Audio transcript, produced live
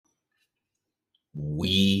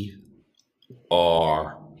We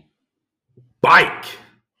are bike.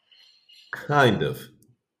 Kind of.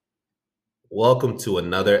 Welcome to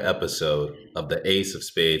another episode of the Ace of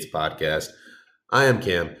Spades podcast. I am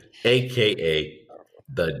Cam, aka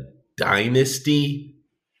the Dynasty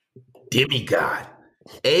Demigod,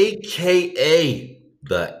 aka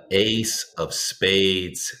the Ace of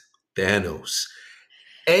Spades Thanos,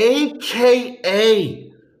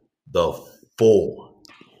 aka the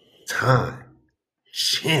four-time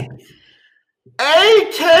champion,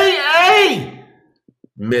 aka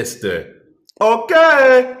Mr.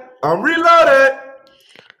 Okay, I'm reloaded.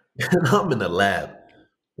 And I'm in the lab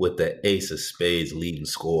with the Ace of Spades leading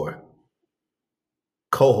scorer,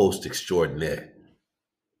 co-host extraordinaire,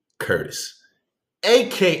 Curtis,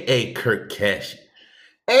 aka Kurt Cash,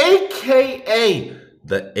 aka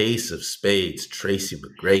the Ace of Spades, Tracy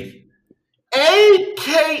McGrady,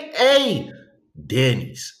 aka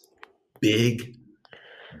Danny's big,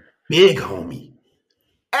 big homie,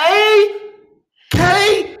 aka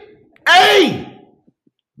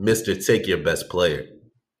Mr. Take Your Best Player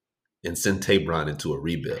and send Tabron into a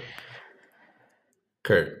rebuild.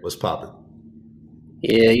 Kurt, what's popping?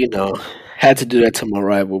 Yeah, had to do that to my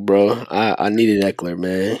rival, bro. I needed Eckler,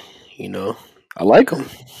 man. I like him.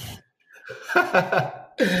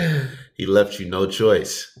 He left you no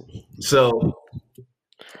choice. So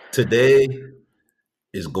today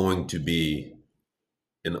is going to be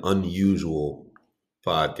an unusual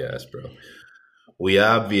podcast, bro. We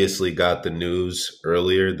obviously got the news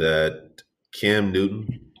earlier that Cam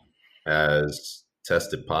Newton has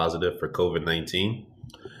tested positive for COVID-19,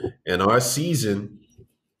 and our season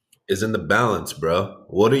is in the balance, bro.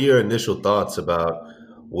 What are your initial thoughts about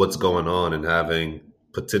what's going on and having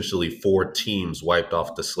potentially four teams wiped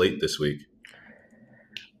off the slate this week?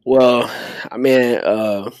 Well, I mean,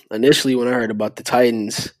 initially when I heard about the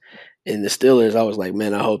Titans and the Steelers, I was like,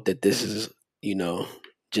 man, I hope that this is,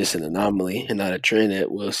 just an anomaly and not a trend that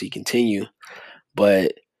we'll see continue.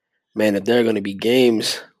 But man, if there are going to be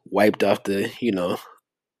games wiped off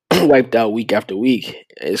wiped out week after week,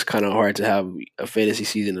 it's kind of hard to have a fantasy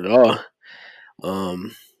season at all.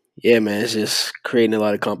 Yeah, man, it's just creating a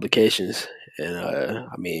lot of complications. And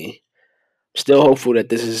still hopeful that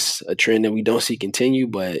this is a trend that we don't see continue,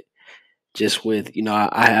 but just with,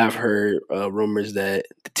 I have heard rumors that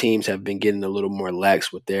the teams have been getting a little more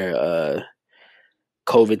lax with their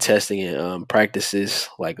COVID testing and practices.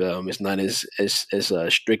 Like it's not as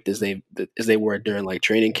strict as they were during like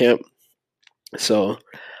training camp. So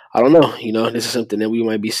I don't know. This is something that we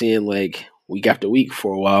might be seeing like week after week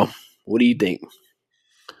for a while. What do you think?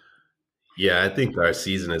 Yeah, I think our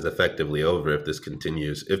season is effectively over if this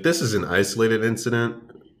continues. If this is an isolated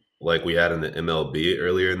incident like we had in the MLB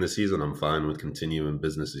earlier in the season, I'm fine with continuing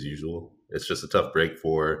business as usual. It's just a tough break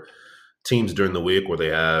for teams during the week where they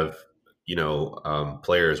have,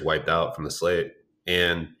 players wiped out from the slate.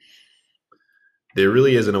 And there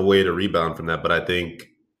really isn't a way to rebound from that. But I think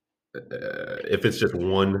if it's just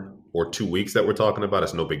 1 or 2 weeks that we're talking about,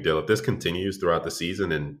 it's no big deal. If this continues throughout the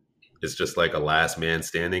season and it's just like a last man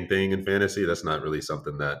standing thing in fantasy, that's not really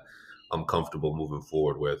something that I'm comfortable moving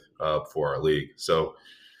forward with for our league. So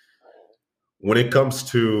when it comes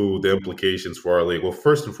to the implications for our league, well,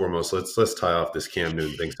 first and foremost, let's tie off this Cam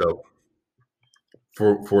Newton thing. So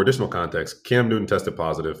for additional context, Cam Newton tested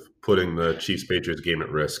positive, putting the Chiefs Patriots game at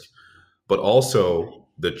risk. But also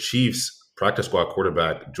the Chiefs practice squad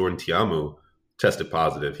quarterback Jordan Tiamu tested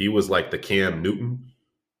positive. He was like the Cam Newton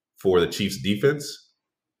for the Chiefs defense,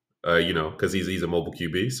 because he's a mobile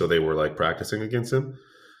QB. So they were like practicing against him.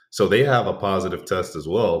 So they have a positive test as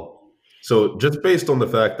well. So just based on the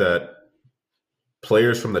fact that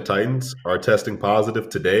players from the Titans are testing positive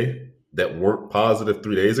today that weren't positive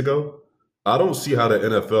 3 days ago, I don't see how the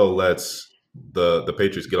NFL lets the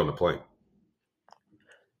Patriots get on the plane.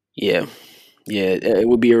 Yeah, it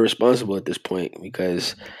would be irresponsible at this point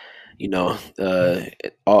because in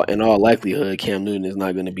all likelihood, Cam Newton is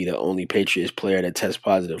not going to be the only Patriots player that tests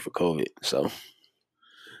positive for COVID. So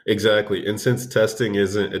Exactly. And since testing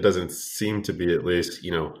it doesn't seem to be at least,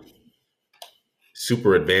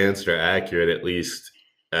 super advanced or accurate, at least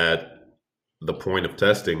at the point of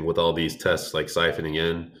testing with all these tests like siphoning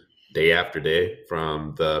in day after day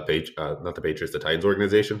from not the Patriots, the Titans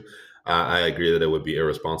organization. I agree that it would be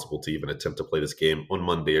irresponsible to even attempt to play this game on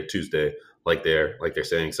Monday or Tuesday, like they're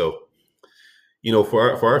saying. So,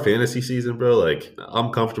 for our fantasy season, bro, like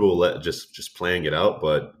I'm comfortable just playing it out.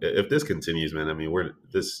 But if this continues, man, I mean,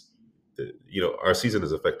 our season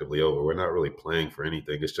is effectively over. We're not really playing for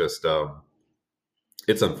anything. It's just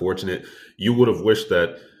it's unfortunate. You would have wished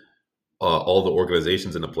that all the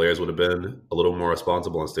organizations and the players would have been a little more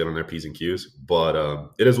responsible and stayed on their P's and Q's. But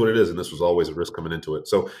it is what it is, and this was always a risk coming into it.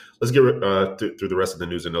 So let's get through the rest of the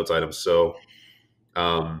news and notes items. So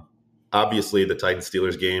um, obviously, the Titans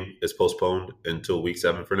Steelers game is postponed until Week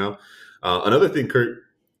 7 for now. Another thing, Kurt,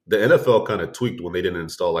 the NFL kind of tweaked when they didn't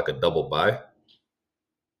install like a double bye.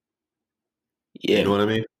 You Yeah, know what I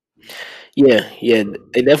mean? yeah.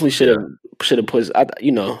 They definitely should Yeah. have put.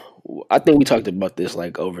 I think we talked about this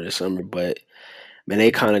like over the summer, but man,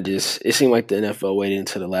 they kind of just it seemed like the NFL waited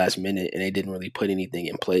until the last minute and they didn't really put anything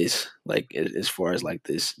in place, like as far as like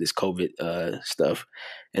this COVID stuff.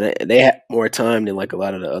 And they had more time than like a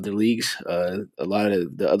lot of the other leagues. A lot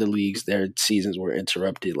of the other leagues, their seasons were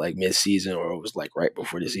interrupted like mid season, or it was like right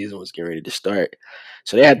before the season was getting ready to start.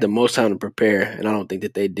 So they had the most time to prepare, and I don't think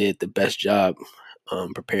that they did the best job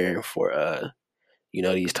preparing for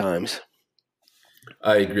these times.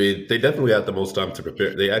 I agree. They definitely had the most time to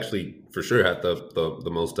prepare. They actually, for sure, had the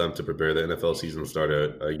most time to prepare. The NFL season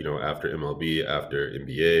started, after MLB, after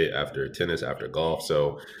NBA, after tennis, after golf.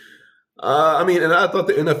 So, I mean, and I thought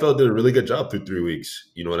the NFL did a really good job through 3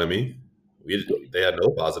 weeks. You know what I mean? They had no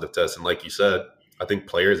positive tests, and like you said, I think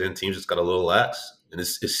players and teams just got a little lax, and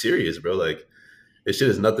it's serious, bro. Like this shit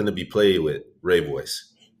is nothing to be played with, Ray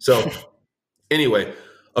voice. So anyway,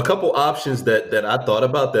 a couple options that I thought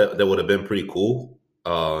about that would have been pretty cool.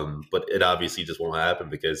 But it obviously just won't happen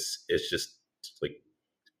because like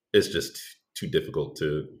it's just too difficult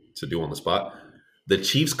to do on the spot. The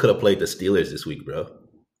Chiefs could have played the Steelers this week, bro.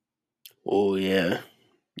 Oh yeah,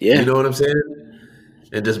 You yeah, know what I'm saying?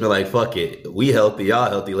 And just be like, fuck it. We healthy, y'all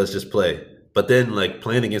healthy, let's just play. But then like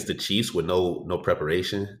playing against the Chiefs with no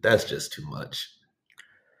preparation, that's just too much.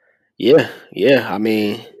 yeah. I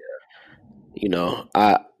mean, you know,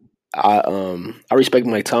 I respect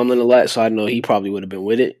Mike Tomlin a lot, so I know he probably would have been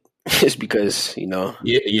with it, just because Yeah,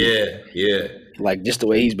 he yeah, yeah. like just the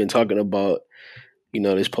way he's been talking about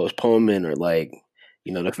this postponement, or like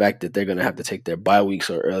the fact that they're gonna have to take their bye week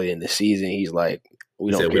so early in the season. He's like, we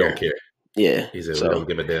He don't said we don't care. care. Yeah. He said we So don't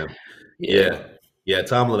give a damn. yeah, Yeah. Yeah,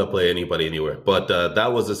 Tomlin will play anybody anywhere. But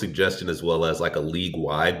that was a suggestion as well as like a league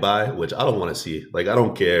wide buy, which I don't want to see. Like, I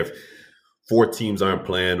don't care if 4 teams aren't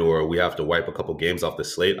playing or we have to wipe a couple games off the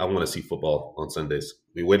slate. I want to see football on Sundays.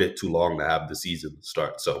 We waited too long to have the season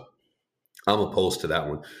start. So I'm opposed to that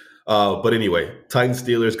one. But anyway, Titans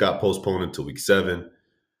Steelers got postponed until week 7.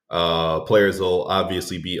 Players will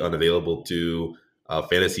obviously be unavailable to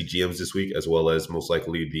fantasy GMs this week, as well as most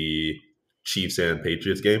likely the Chiefs and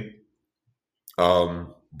Patriots game.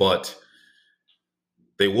 But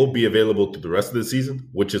they will be available through the rest of the season,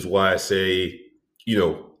 which is why I say, you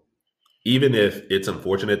know, even if it's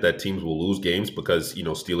unfortunate that teams will lose games because,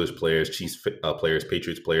 Steelers players, Chiefs players,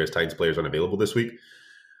 Patriots players, Titans players aren't available this week,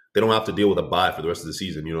 they don't have to deal with a bye for the rest of the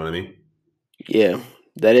season. You know what I mean? yeah.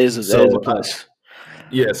 That is a So plus.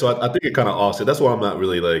 yeah, so I think it kind of offset. That's why I'm not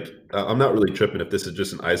really I'm not really tripping if this is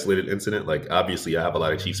just an isolated incident. Like obviously, I have a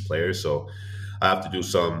lot of Chiefs players, so I have to do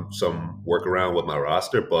some workaround with my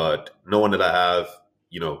roster. But knowing that I have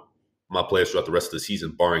you know my players throughout the rest of the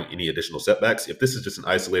season, barring any additional setbacks, if this is just an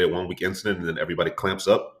isolated 1 week incident and then everybody clamps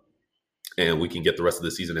up and we can get the rest of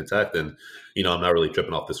the season intact, then I'm not really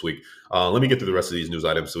tripping off this week. Let me get through the rest of these news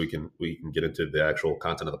items so we can get into the actual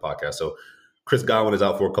content of the podcast. So Chris Godwin is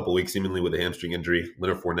out for a couple weeks, seemingly with a hamstring injury.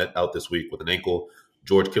 Leonard Fournette out this week with an ankle.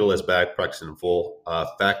 George Kittle is back, practicing in full.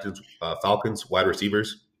 Falcons wide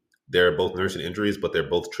receivers, they're both nursing injuries, but they're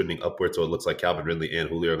both trending upward. So it looks like Calvin Ridley and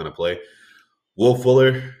Julio are going to play.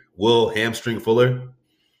 Will hamstring Fuller,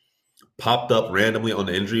 popped up randomly on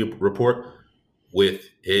the injury report with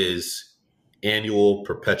his annual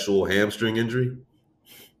perpetual hamstring injury.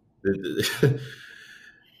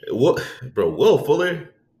 What, bro? Will Fuller.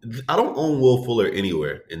 I don't own Will Fuller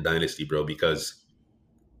anywhere in Dynasty, bro, because,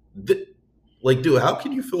 th- dude, how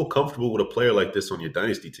can you feel comfortable with a player like this on your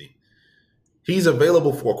Dynasty team? He's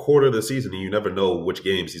available for a quarter of the season, and you never know which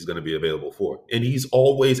games he's going to be available for, and he's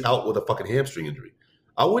always out with a fucking hamstring injury.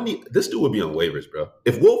 I wouldn't. This dude would be on waivers, bro.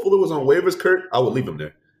 If Will Fuller was on waivers, Kurt, I would leave him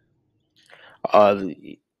there. Uh,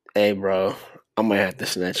 hey, bro, I might have to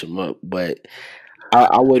snatch him up, but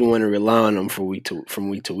I wouldn't want to rely on him from week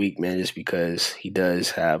to week, man, just because he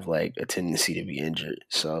does have like a tendency to be injured.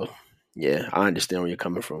 So yeah, I understand where you're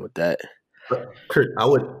coming from with that. But Kurt, I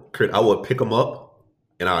would pick him up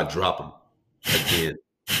and I'd drop him again.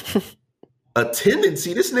 A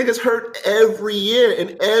tendency. This nigga's hurt every year,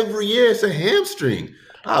 and every year it's a hamstring.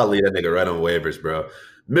 I'll leave that nigga right on waivers, bro.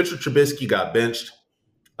 Mitchell Trubisky got benched.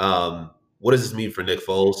 What does this mean for Nick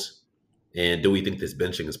Foles? And do we think this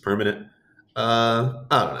benching is permanent? I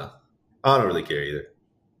don't know. I don't really care either.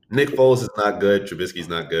 Nick Foles is not good. Trubisky's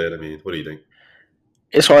not good. I mean, what do you think?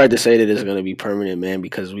 It's hard to say that it's going to be permanent, man,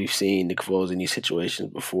 because we've seen Nick Foles in these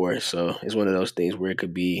situations before. So it's one of those things where it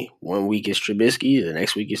could be one week it's Trubisky, the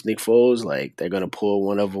next week it's Nick Foles. Like they're going to pull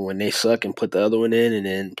one of them when they suck and put the other one in, and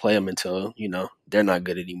then play them until they're not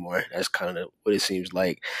good anymore. That's kind of what it seems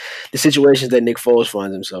like. The situations that Nick Foles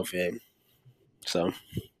finds himself in. So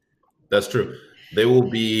That's true. They will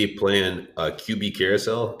be playing a QB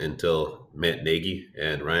carousel until Matt Nagy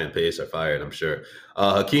and Ryan Pace are fired, I'm sure.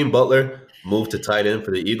 Hakeem Butler moved to tight end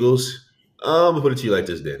for the Eagles. Put it to you like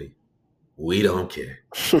this, Danny. We don't care.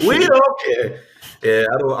 We don't care. Yeah,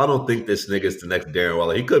 I don't think this nigga's the next Darren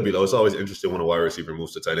Waller. He could be though. It's always interesting when a wide receiver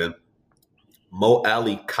moves to tight end. Mo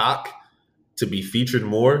Alley Cock to be featured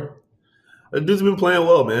more. The dude's been playing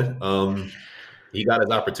well, man. He got his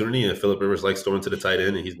opportunity, and Philip Rivers likes throwing to the tight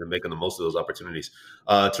end, and he's been making the most of those opportunities.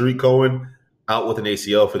 Tariq Cohen out with an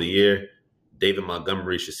ACL for the year. David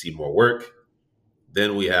Montgomery should see more work.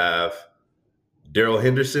 Then we have Daryl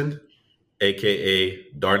Henderson, aka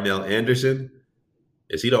Darnell Anderson.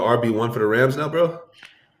 Is he the RB1 for the Rams now, bro?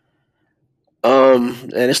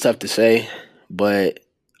 and it's tough to say, but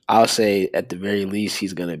I'll say at the very least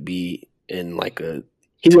he's gonna be in like a.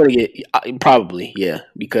 He's gonna get probably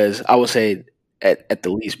because I would say at the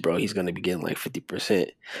least, bro, he's gonna be getting like 50%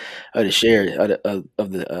 of the share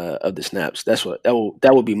of the snaps. That's what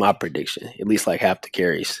that would be my prediction. At least like half the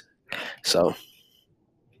carries. So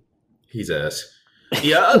He's ass.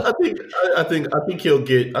 Yeah, I think he'll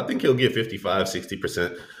get 55,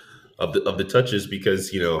 60% of the touches because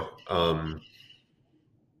he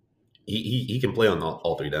can play on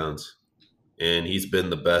all three downs, and he's been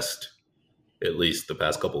the best at least the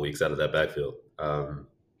past couple weeks out of that backfield.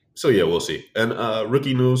 So yeah, we'll see. And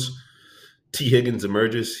rookie news: T. Higgins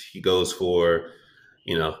emerges. He goes for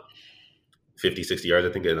you know 50, 60 yards.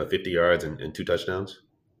 I think, and 50 yards and two touchdowns.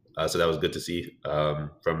 So that was good to see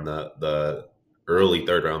from the early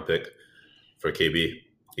third round pick for KB.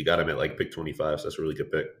 He got him at like pick 25, so that's a really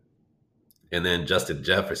good pick. And then Justin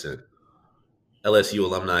Jefferson, LSU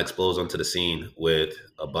alumni, explodes onto the scene with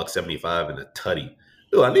a buck 75 and a tutty.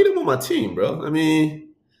 Dude, I need him on my team, bro. I mean,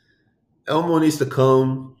 Elmo needs to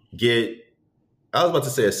come get. I was about to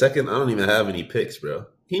say a second. I don't even have any picks, bro.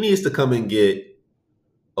 He needs to come and get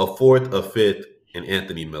a fourth, a fifth, and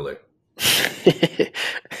Anthony Miller.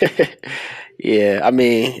 yeah, I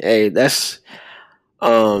mean, hey, that's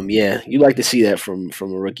yeah, you like to see that from a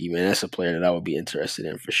rookie, man. That's a player that I would be interested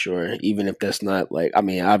in for sure. Even if that's not like, I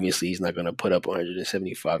mean, obviously he's not going to put up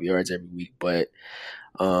 175 yards every week, but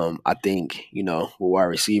I think with wide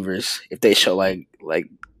receivers, if they show like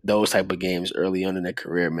those type of games early on in their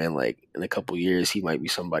career, man, like in a couple years, he might be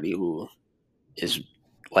somebody who is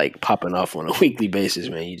like popping off on a weekly basis,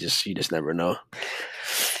 man. You just never know.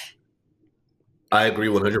 I agree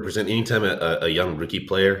 100%. Anytime a young rookie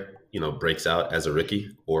player, breaks out as a rookie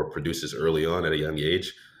or produces early on at a young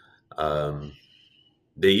age, um,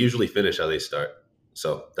 they usually finish how they start.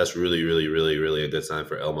 So that's really, really, really, really a good sign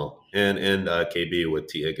for Elmo and KB with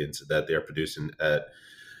T Higgins that they're producing at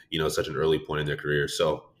such an early point in their career.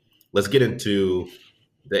 So let's get into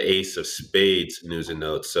the Ace of Spades news and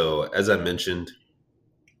notes. So as I mentioned,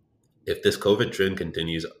 if this COVID trend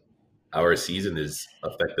continues, our season is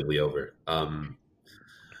effectively over.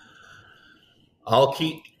 I'll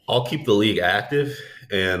keep the league active,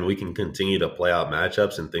 and we can continue to play out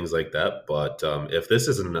matchups and things like that. But if this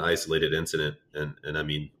isn't an isolated incident, and I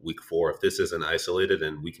mean week 4, if this isn't isolated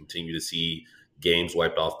and we continue to see games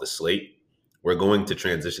wiped off the slate, we're going to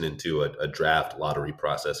transition into a draft lottery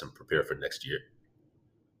process and prepare for next year.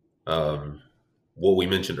 Um, what we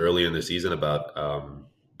mentioned earlier in the season about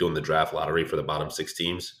doing the draft lottery for the bottom 6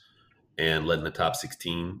 teams and letting the top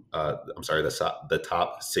 16, I'm sorry, the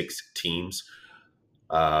top 6 teams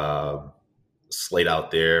uh, slate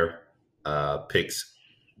out their picks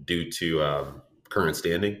due to current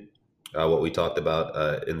standing. What we talked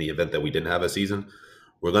about in the event that we didn't have a season,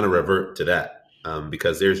 we're going to revert to that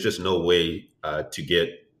because there's just no way to get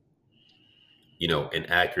an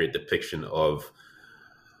accurate depiction of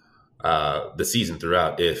the season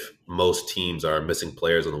throughout if most teams are missing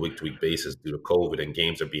players on a week to week basis due to COVID and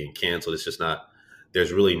games are being canceled. It's just not.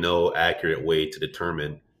 There's really no accurate way to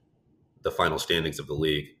determine the final standings of the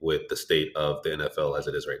league with the state of the NFL as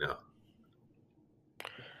it is right now.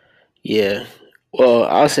 Yeah. Well,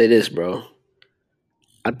 I'll say this, bro.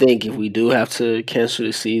 I think if we do have to cancel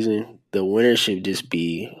the season, the winner should just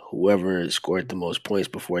be whoever scored the most points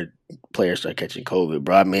before players start catching COVID,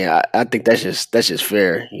 bro. I mean, I think that's just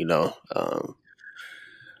fair.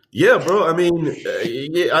 Yeah, bro. I mean,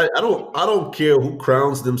 yeah, I don't care who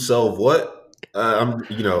crowns themselves what.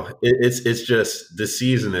 it's just this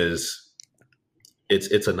season is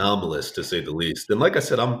it's anomalous to say the least. And like I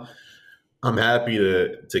said, I'm happy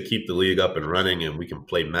to keep the league up and running, and we can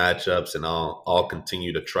play matchups, and I'll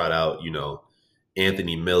continue to trot out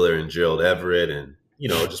Anthony Miller and Gerald Everett, and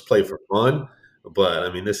just play for fun. But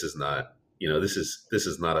I mean, this is not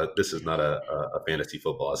a fantasy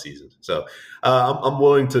football season. So I'm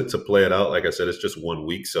willing to play it out. Like I said, it's just 1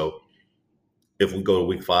 week, so if we go to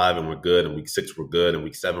week 5 and we're good, and week 6 we're good, and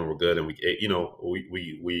week 7 we're good, and week 8,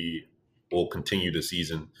 we will continue the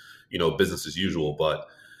season, business as usual. But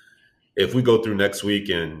if we go through next week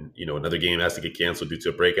and another game has to get canceled due to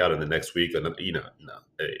a breakout, and the next week, no,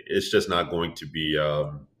 it's just not going to be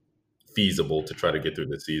feasible to try to get through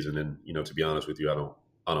the season. And to be honest with you, I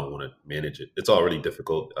don't want to manage it. It's already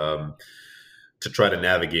difficult to try to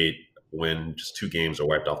navigate when just 2 games are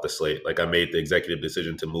wiped off the slate. Like, I made the executive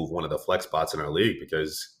decision to move one of the flex spots in our league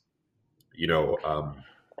because you know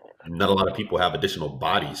not a lot of people have additional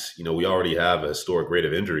bodies. We already have a historic rate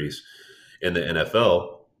of injuries in the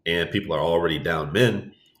NFL, and people are already down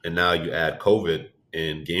men. And now you add COVID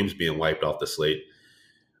and games being wiped off the slate.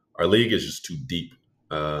 Our league is just too deep.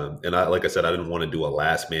 And like I said, I didn't want to do a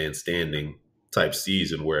last man standing type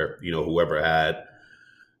season where whoever had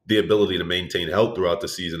the ability to maintain health throughout the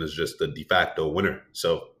season is just the de facto winner.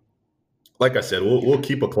 So, like I said, we'll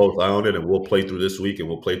keep a close eye on it, and we'll play through this week and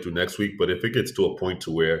we'll play through next week. But if it gets to a point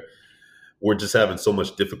to where we're just having so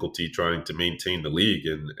much difficulty trying to maintain the league,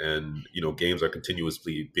 and games are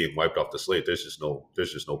continuously being wiped off the slate, there's just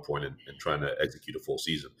no point in trying to execute a full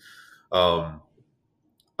season. Um,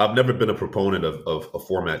 I've never been a proponent of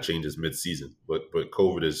format changes mid-season, but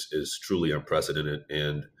COVID is truly unprecedented,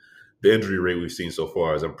 and the injury rate we've seen so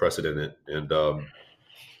far is unprecedented. And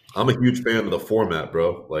I'm a huge fan of the format,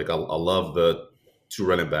 bro. Like, I love the 2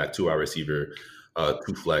 running back, 2 wide receiver,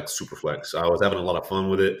 2 flex, super flex. I was having a lot of fun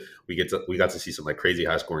with it. We got to see some like crazy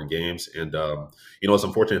high scoring games, and it's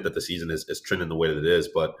unfortunate that the season is trending the way that it is.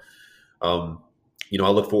 But um, I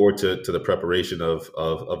look forward to the preparation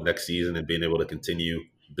of next season and being able to continue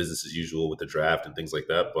business as usual with the draft and things like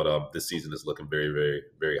that. But this season is looking very, very,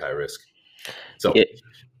 very high risk. Yeah, So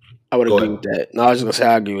I would go agree ahead. with that. No, I was gonna say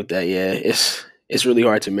I agree with that. Yeah, it's really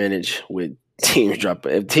hard to manage with teams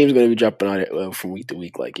dropping. If teams going to be dropping on it from week to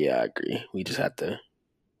week, like yeah, I agree. We just have to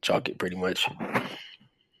chalk it pretty much.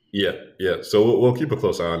 Yeah, yeah. So we'll keep a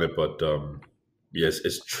close eye on it, but yes,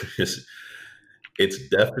 it's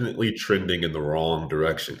definitely trending in the wrong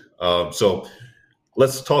direction. So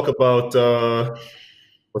let's talk about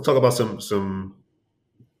some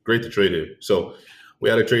great to trade here. So we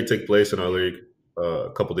had a trade take place in our league a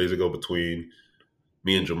couple days ago between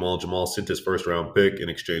me and Jamal. Jamal sent his first round pick in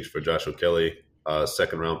exchange for Joshua Kelly, a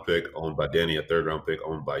second round pick owned by Danny, a third round pick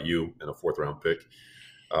owned by you, and a fourth round pick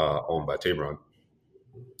owned by Tabron.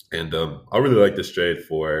 And I really like this trade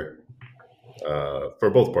for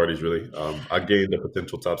both parties, really. I gained a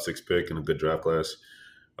potential top 6 pick in a good draft class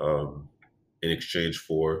in exchange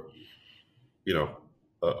for you know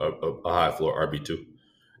a high floor RB2,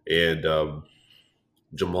 and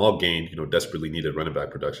Jamal gained desperately needed running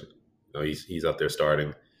back production. He's out there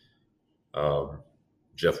starting um,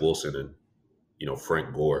 Jeff Wilson and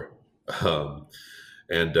Frank Gore, um,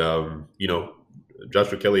 and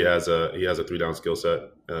Joshua Kelly has a 3 down skill set.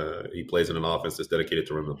 He plays in an offense that's dedicated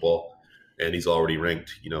to running the ball, and he's already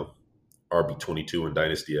ranked RB22 in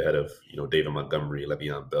Dynasty ahead of David Montgomery,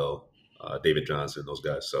 Le'Veon Bell, David Johnson, those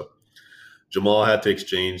guys. So Jamal had to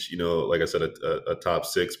exchange like I said, a top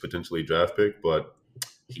 6 potentially draft pick, but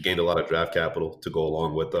he gained a lot of draft capital to go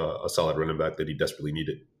along with a solid running back that he desperately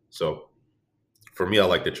needed. So for me, I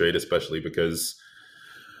like the trade, especially because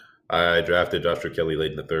I drafted Joshua Kelly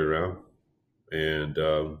late in the 3rd round, and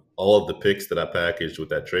all of the picks that I packaged with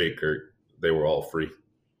that trade, Kurt, they were all free.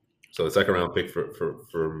 So the second round pick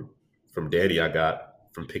from Danny, I got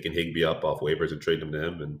from picking Higby up off waivers and trading him to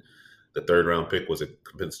him, and the 3rd round pick was a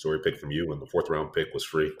compensatory pick from you, and the 4th round pick was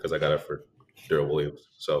free because I got it for Daryl Williams.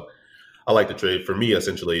 So I like the trade. For me,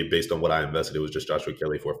 essentially, based on what I invested, it was just Joshua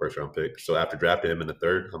Kelly for a 1st round pick. So after drafting him in the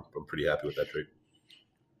 3rd, I'm pretty happy with that trade.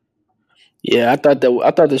 Yeah, I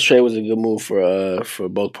thought this trade was a good move for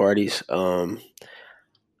both parties. I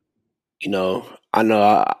know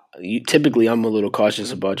typically I'm a little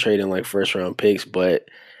cautious about trading like 1st round picks, but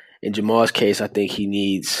in Jamal's case, I think he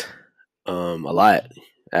needs a lot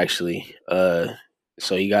actually.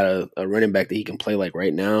 So he got a running back that he can play like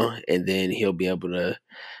right now, and then he'll be able to,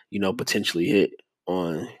 potentially hit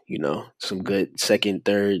on some good second,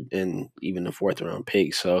 third, and even the 4th round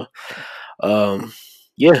pick. So um,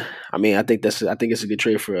 yeah, I mean, I think it's a good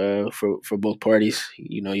trade for both parties.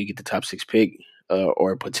 You get the top 6 pick.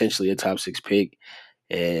 or potentially a top 6 pick,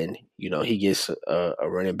 and he gets a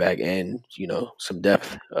running back and some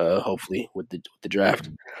depth, hopefully with the draft.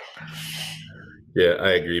 Yeah,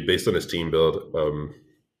 I agree. Based on his team build,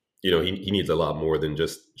 he needs a lot more than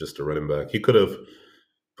just a running back. He could have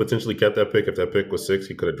potentially kept that pick if that pick was 6.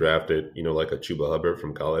 He could have drafted, like a Chuba Hubbard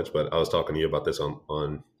from college. But I was talking to you about this on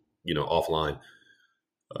offline.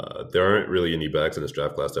 There aren't really any backs in this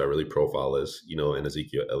draft class that are really profile as an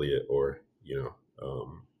Ezekiel Elliott or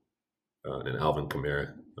an Alvin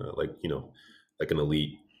Kamara, like an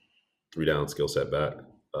elite 3 down skill set back.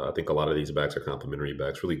 I think a lot of these backs are complimentary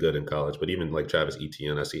backs, really good in college. But even like Travis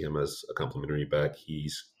Etienne, I see him as a complimentary back.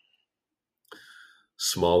 He's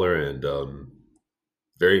smaller and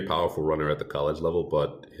very powerful runner at the college level,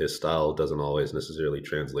 but his style doesn't always necessarily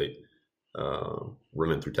translate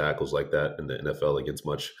running through tackles like that in the NFL against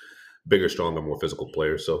much bigger, stronger, more physical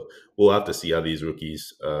players. So we'll have to see how these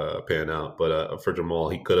rookies pan out. But for Jamal,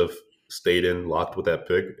 he could have stayed in locked with that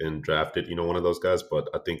pick and drafted, one of those guys. But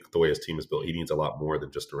I think the way his team is built, he needs a lot more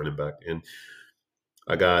than just a running back. And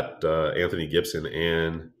I got Antonio Gibson,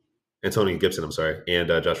 I'm sorry, and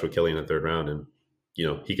Joshua Kelly in the 3rd round. And,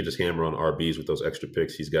 he could just hammer on RBs with those extra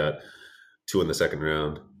picks. He's got 2 in the 2nd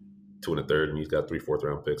round, 2 in the 3rd, and he's got 3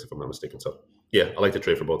 4th-round picks, if I'm not mistaken. So, yeah, I like to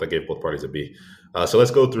trade for both. I gave both parties a B. So let's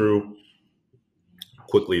go through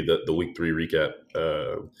quickly the week 3 recap.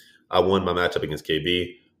 I won my matchup against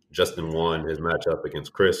KB. Justin won his matchup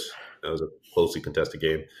against Chris. That was a closely contested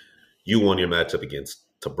game. You won your matchup against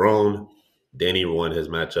Tabron. Danny won his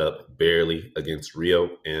matchup barely against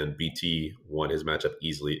Rio, and BT won his matchup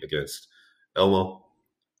easily against Elmo.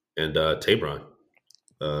 And Tabron,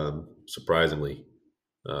 surprisingly,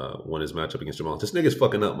 won his matchup against Jamal. This nigga's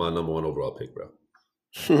fucking up my number 1 overall pick,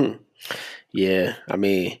 bro. Yeah, I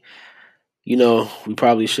mean, we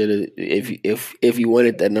probably should have, if he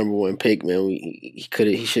wanted that number 1 pick, man, he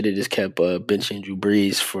should have just kept benching Drew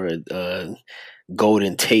Brees for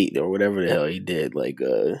Golden Tate or whatever the hell he did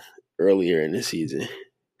earlier in the season.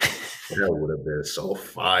 That would have been so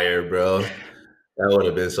fire, bro. That would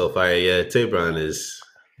have been so fire. Yeah, Tabron is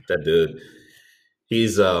that dude.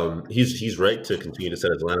 He's right to continue to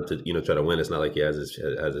set his lineup to try to win. It's not like he has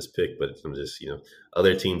his pick, but I'm just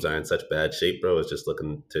other teams are in such bad shape, bro. It's just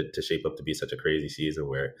looking to shape up to be such a crazy season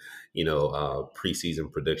where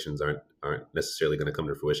preseason predictions aren't necessarily going to come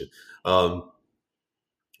to fruition.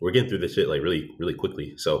 We're getting through this shit like really really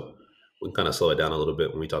quickly, so we can kind of slow it down a little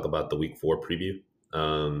bit when we talk about the week 4 preview.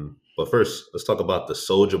 But first, let's talk about the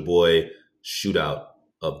Soldier Boy shootout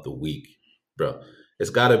of the week, bro. It's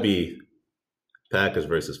got to be Packers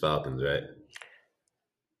versus Falcons, right?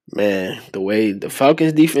 Man, the way the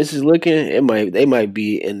Falcons defense is looking, they might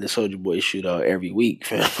be in the Soldier Boy shootout every week,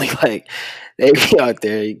 family. Like they be out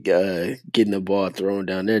there getting the ball thrown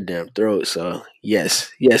down their damn throat. So yes,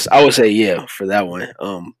 I would say yeah for that one.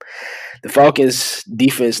 The Falcons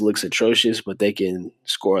defense looks atrocious, but they can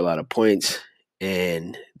score a lot of points,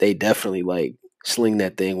 and they definitely sling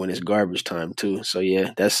that thing when it's garbage time too. So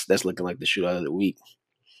yeah, that's looking like the shootout of the week.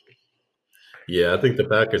 Yeah, I think the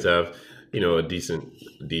Packers have, a decent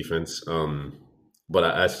defense. But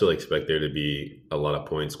I still expect there to be a lot of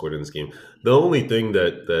points scored in this game. The only thing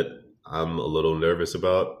that I'm a little nervous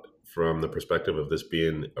about from the perspective of this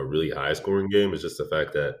being a really high scoring game is just the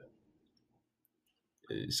fact that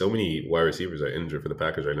so many wide receivers are injured for the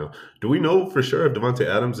Packers right now. Do we know for sure if Devontae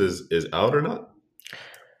Adams is out or not?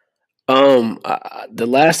 The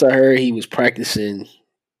last I heard, he was practicing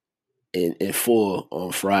in full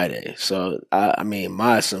on Friday. So I mean,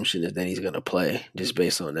 my assumption is that he's going to play just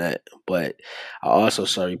based on that. But I also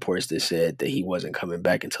saw reports that said that he wasn't coming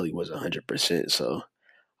back until he was 100%. So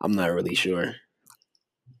I'm not really sure.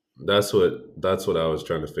 That's what I was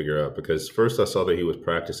trying to figure out because first I saw that he was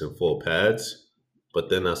practicing full pads, but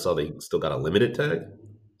then I saw that he still got a limited tag.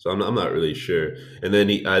 So I'm not really sure. And then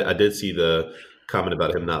I did see the comment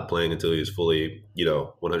about him not playing until he was fully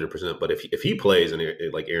 100%. But if he plays and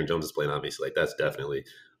like Aaron Jones is playing, obviously like that's definitely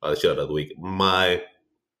the shootout of the week. My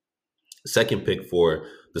second pick for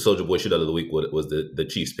the Soldier Boy shootout of the week was the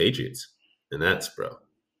Chiefs Patriots, and that's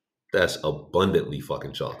abundantly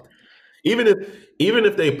fucking chalked. Even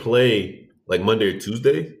if they play like Monday or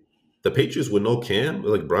Tuesday, the Patriots with no Cam,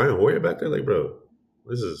 like Brian Hoyer back there, like bro,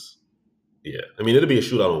 this is yeah. I mean, it'll be a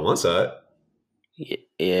shootout on one side.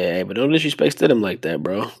 Yeah, but don't disrespect Stidham like that,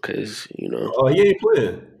 bro. Because Oh, he ain't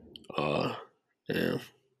playing. Damn.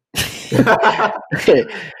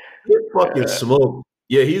 Get fucking smoked.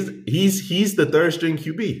 Yeah, he's the third string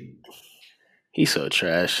QB. He's so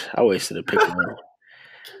trash. I wasted a pick on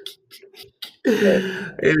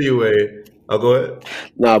him. Anyway, I'll go ahead.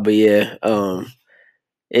 Nah, but yeah,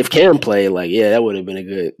 If Cam played, like, yeah, that would have been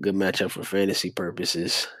a good matchup for fantasy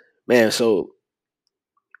purposes, man. So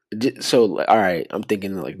like, all right, I'm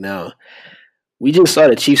thinking like now we just saw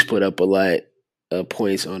the Chiefs put up a lot of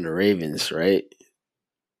points on the Ravens, right?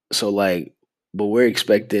 So like, but we're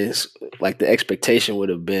expecting like the expectation would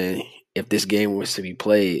have been if this game was to be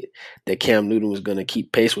played that Cam Newton was going to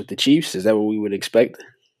keep pace with the Chiefs. Is that what we would expect?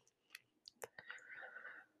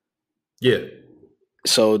 Yeah.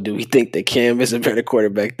 So do we think that Cam is a better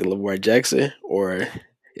quarterback than Lamar Jackson, or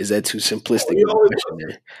is that too Oh, simplistic he of a always question was.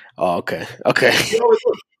 there? Oh, okay, okay. He always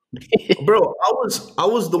was. Bro, I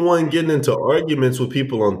was the one getting into arguments with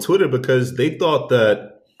people on Twitter because they thought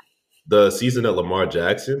that the season that Lamar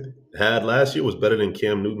Jackson had last year was better than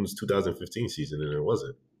Cam Newton's 2015 season, and it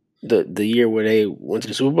wasn't. The year where they went to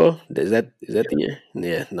the Super Bowl, is that the year?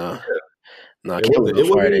 Yeah, no, no, It Cam was wasn't. on It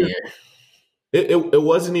fire wasn't that even. year. It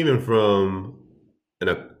wasn't even from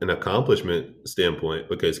an accomplishment standpoint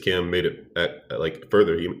because Cam made it like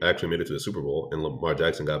further. He actually made it to the Super Bowl, and Lamar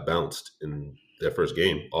Jackson got bounced in their first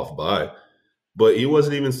game off bye. But he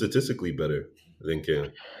wasn't even statistically better than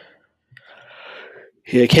Cam.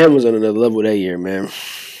 Yeah, Cam was on another level that year, man.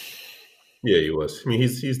 Yeah, he was. I mean,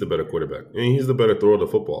 he's the better quarterback. I mean, he's the better thrower of the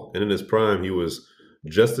football. And in his prime, he was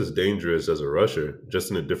just as dangerous as a rusher, just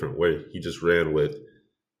in a different way. He just ran with,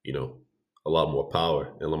 you know, a lot more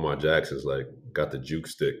power. And Lamar Jackson's like got the juke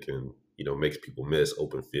stick and makes people miss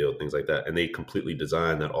open field, things like that. And they completely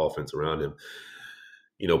designed that offense around him.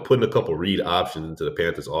 Putting a couple read options into the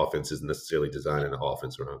Panthers' offense isn't necessarily designing an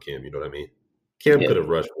offense around Cam. You know what I mean? Cam Yeah, could have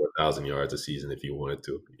rushed for 1,000 yards a season if he wanted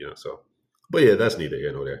to. So. But yeah, that's neither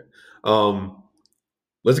here nor there. Um,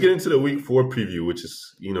 Let's get into the week 4 preview, which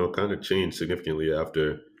is, kind of changed significantly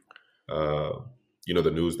after, uh,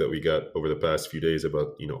 the news that we got over the past few days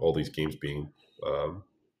about, all these games being,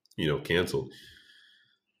 canceled.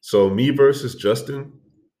 So me versus Justin,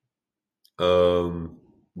 bro,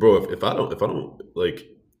 if I don't like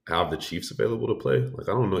have the Chiefs available to play, like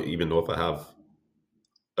I don't even know if I have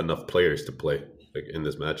enough players to play like in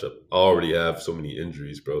this matchup. I already have so many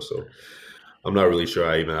injuries, bro. So I'm not really sure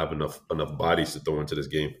I even have enough bodies to throw into this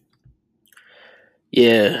game.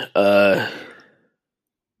 yeah.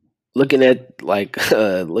 Looking at like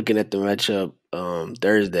looking at the matchup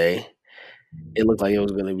Thursday, it looked like it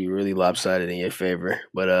was going to be really lopsided in your favor.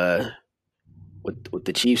 But with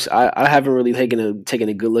the Chiefs, I haven't really taken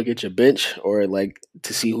a good look at your bench or like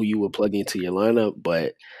to see who you would plug into your lineup.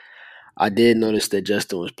 But I did notice that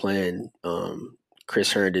Justin was playing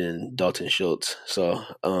Chris Herndon and Dalton Schultz. So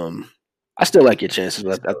I still like your chances.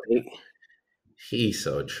 I So think. he's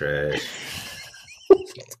so trash.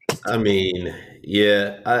 I mean,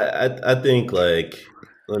 yeah, I think like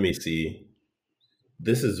let me see.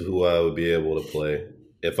 This is who I would be able to play.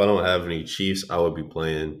 If I don't have any Chiefs, I would be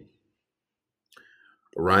playing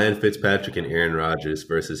Ryan Fitzpatrick and Aaron Rodgers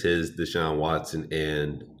versus his Deshaun Watson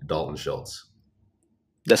and Dalton Schultz.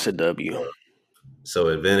 That's a W. So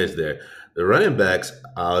advantage there. The running backs,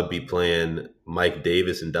 I would be playing Mike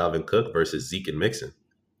Davis and Dalvin Cook versus Zeke and Mixon.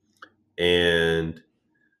 And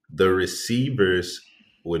the receivers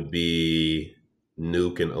would be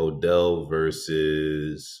Nuke and Odell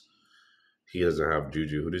versus he doesn't have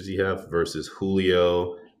Juju. Who does he have? Versus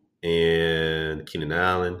Julio and Keenan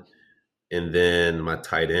Allen. And then my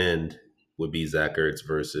tight end would be Zach Ertz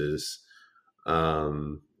versus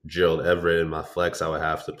Gerald Everett. And my flex, I would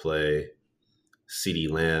have to play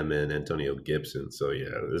CeeDee Lamb and Antonio Gibson. So yeah,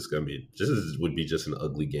 would be just an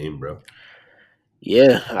ugly game, bro.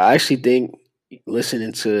 Yeah, I actually think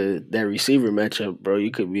listening to that receiver matchup, bro,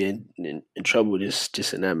 you could be in trouble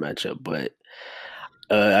just in that matchup. But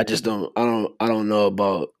I just don't. I don't know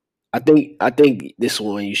about. I think this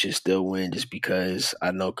one you should still win just because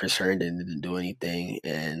I know Chris Herndon didn't do anything,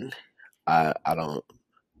 and I don't.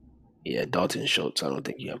 Yeah, Dalton Schultz. I don't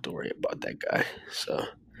think you have to worry about that guy. So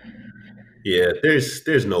Yeah,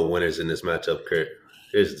 there's no winners in this matchup, Kurt.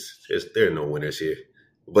 There are no winners here.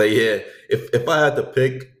 But yeah, if I had to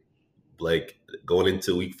pick like going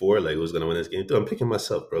into week 4, like who's gonna win this game, dude, I'm picking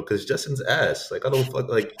myself, bro, because Justin's ass. Like I don't fuck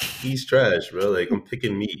like he's trash, bro. Like I'm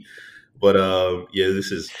picking me. But yeah,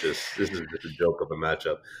 this is just a joke of a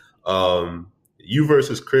matchup. You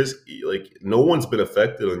versus Chris, like no one's been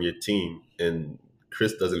affected on your team, and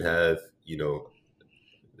Chris doesn't have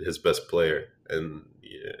his best player, and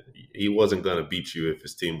yeah, he wasn't gonna beat you if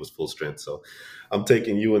his team was full strength. So I'm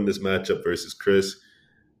taking you in this matchup versus Chris.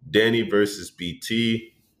 Danny versus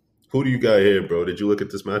BT. Who do you got here, bro? Did you look at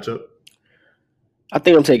this matchup? I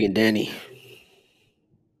think I'm taking Danny.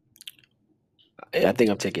 I think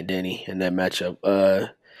I'm taking Danny in that matchup.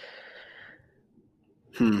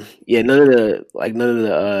 Yeah, none of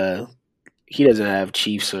the he doesn't have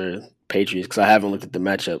Chiefs or Patriots because I haven't looked at the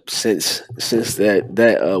matchup since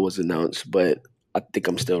that was announced. But I think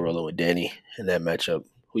I'm still rolling with Danny in that matchup.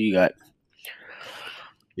 Who you got?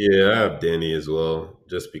 Yeah, I have Danny as well,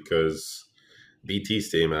 just because BT's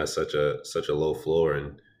team has such a low floor,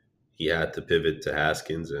 and he had to pivot to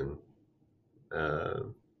Haskins, and uh,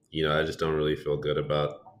 I just don't really feel good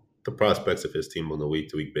about the prospects of his team on a week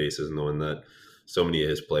to week basis, knowing that so many of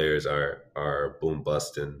his players are boom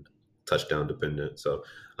bust and touchdown dependent. So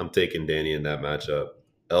I'm taking Danny in that matchup.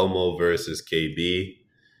 Elmo versus KB.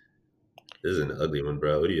 This is an ugly one,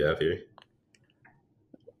 bro. Who do you have here?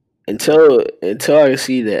 Until I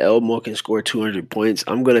see that Elmo can score 200 points,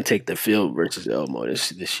 I'm gonna take the field versus Elmo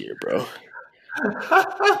this year, bro.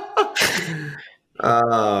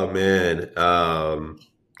 Oh man.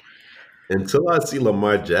 Until I see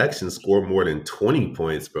Lamar Jackson score more than 20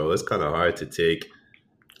 points, bro, it's kind of hard to take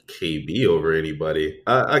KB over anybody.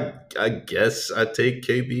 I guess I take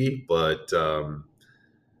KB, but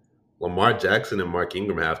Lamar Jackson and Mark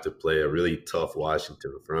Ingram have to play a really tough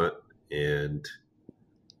Washington front, and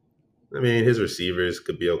I mean his receivers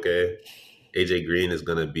could be okay. AJ Green is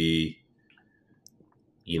gonna be,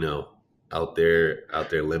 you know, out there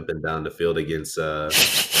limping down the field against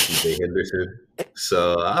CJ Henderson.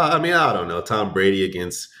 So I mean I don't know. Tom Brady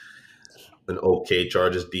against an okay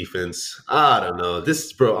Chargers defense. I don't know.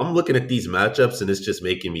 This bro, I'm looking at these matchups and it's just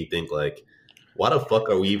making me think like, why the fuck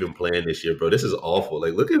are we even playing this year, bro? This is awful.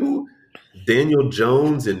 Like, look at who Daniel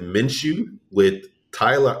Jones and Minshew with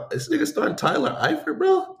Tyler. This nigga starting Tyler Eifert,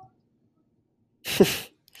 bro.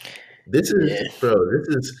 This is Yeah. bro.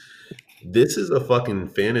 This is a fucking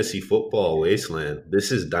fantasy football wasteland.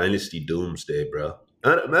 This is Dynasty Doomsday, bro.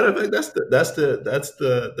 Matter of fact, that's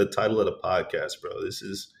the title of the podcast, bro. This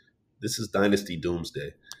is Dynasty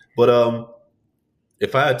Doomsday. But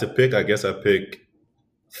if I had to pick, I guess I pick.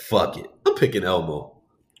 Fuck it, I'm picking Elmo.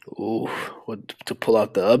 Ooh, what to pull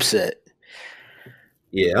out the upset?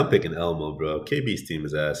 Yeah, I'm picking Elmo, bro. KB's team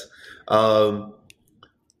is ass. Um,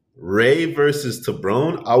 Ray versus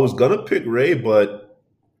Tabrone. I was gonna pick Ray, but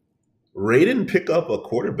Ray didn't pick up a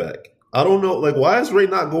quarterback. I don't know. Like, why is Ray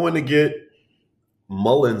not going to get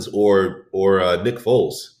Mullins or Nick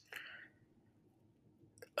Foles?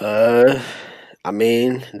 Uh, I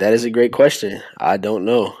mean that is a great question. I don't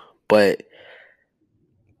know, but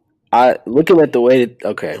I looking at the way that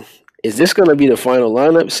okay, is this gonna be the final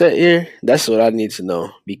lineup set here? That's what I need to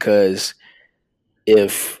know because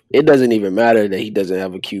if it doesn't even matter that he doesn't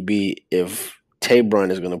have a QB, if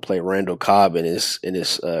Tabron is going to play Randall Cobb in his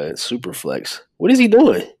super flex, what is he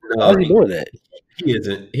doing? How is No, he doing that? he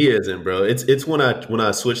isn't. He isn't, bro. It's when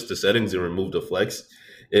I switched the settings and removed the flex,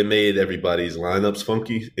 it made everybody's lineups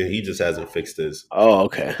funky, and he just hasn't fixed his. Oh,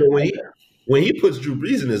 okay. So when he puts Drew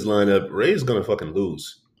Brees in his lineup, Ray's gonna fucking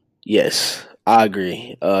lose. Yes, I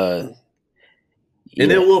agree. And Yeah,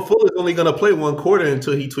 then Will Fuller's only gonna play one quarter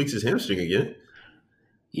until he tweaks his hamstring again.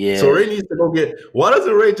 So yeah. Ray needs to go get. Why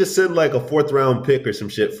doesn't Ray just send like a fourth round pick or some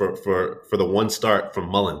shit for the one start from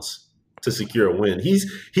Mullins to secure a win? He's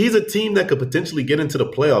a team that could potentially get into the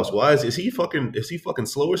playoffs. Why is he fucking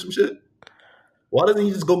slow or some shit? Why doesn't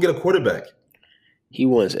he just go get a quarterback? He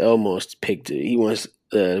wants Elmo's pick to. He wants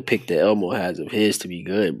the pick that Elmo has of his to be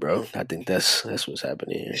good, bro. I think that's what's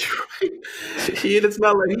happening It's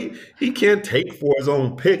not like he can't take for his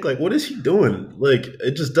own pick. Like, what is he doing? Like,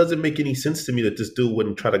 it just doesn't make any sense to me that this dude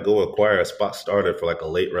wouldn't try to go acquire a spot starter for like a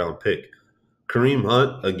late round pick. Kareem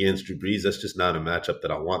Hunt against Drew Brees, that's just not a matchup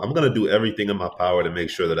that I want. I'm gonna do everything in my power to make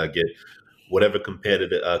sure that I get whatever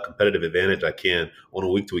competitive advantage I can on a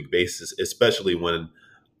week to week basis, especially when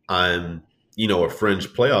I'm a fringe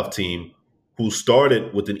playoff team who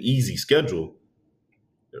started with an easy schedule.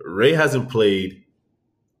 Ray hasn't played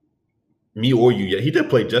me or you yet. He did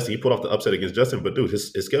play Justin. He put off the upset against Justin, but dude,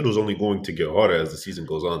 his schedule is only going to get harder as the season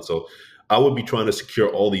goes on. So I would be trying to secure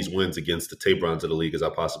all these wins against the Tabrons of the league as I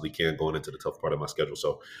possibly can going into the tough part of my schedule.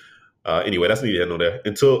 So anyway, that's neither here nor there.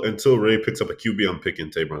 Until Ray picks up a QB, I'm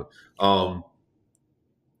picking Tabron.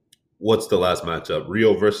 What's the last matchup?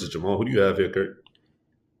 Rio versus Jamal. Who do you have here, Kurt?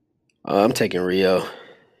 I'm taking Rio.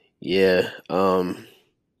 Yeah.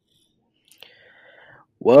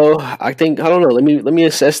 Well, I think I don't know. Let me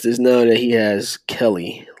assess this now that he has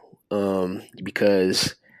Kelly.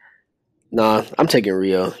 Because nah, I'm taking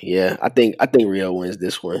Rio. Yeah, I think Rio wins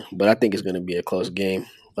this one, but I think it's gonna be a close game,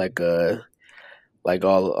 like all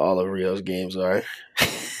of Rio's games are.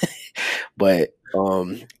 But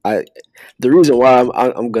I the reason why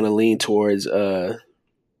I'm gonna lean towards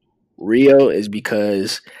Rio is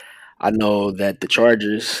because I know that the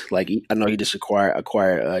Chargers, I know he just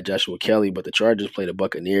acquired Joshua Kelly, but the Chargers play the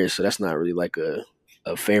Buccaneers, so that's not really like a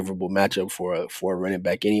a favorable matchup for a running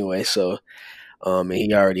back anyway. So and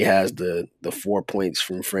he already has the 4 points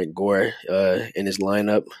from Frank Gore in his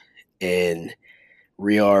lineup, and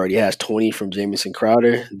Rio already has 20 from Jamison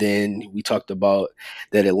Crowder. Then we talked about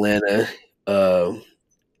that Atlanta uh,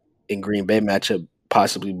 and Green Bay matchup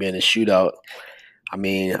possibly being a shootout. I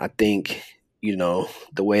mean, I think the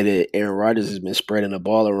way that Aaron Rodgers has been spreading the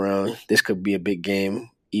ball around, this could be a big game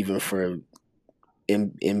even for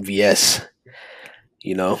MVS.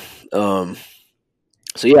 You know, um,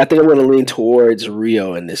 so yeah, I think I'm going to lean towards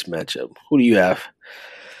Rio in this matchup. Who do you have?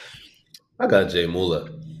 I got Jay Mula.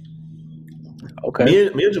 Okay.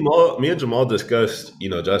 Me and Jamal discussed,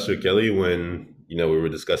 Joshua Kelly when, we were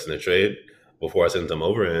discussing the trade before I sent him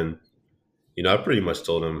over. And, I pretty much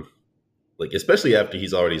told him, like, especially after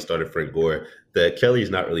he's already started Frank Gore, that Kelly's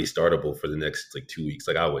not really startable for the next like 2 weeks.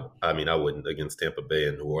 Like I wouldn't against Tampa Bay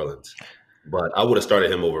and New Orleans, but I would have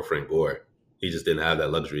started him over Frank Gore. He just didn't have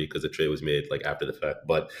that luxury because the trade was made like after the fact.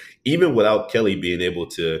 But even without Kelly being able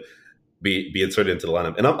to be inserted into the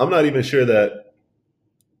lineup, and I'm not even sure that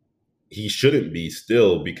he shouldn't be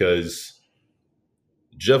still because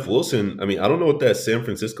Jeff Wilson. I mean, I don't know what that San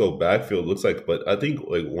Francisco backfield looks like, but I think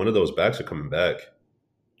like one of those backs are coming back.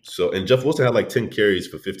 So, and Jeff Wilson had like 10 carries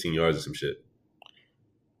for 15 yards or some shit.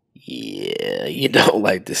 Yeah, you don't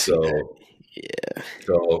like to see that.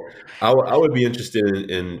 So, Yeah, I would be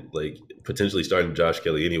interested in like potentially starting Josh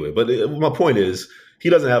Kelly anyway. But my point is, he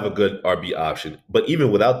doesn't have a good RB option. But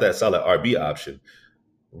even without that solid RB option,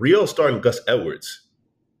 Rio starting Gus Edwards.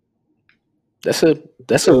 that's a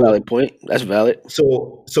that's a So valid point. That's valid.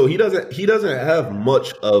 so he doesn't have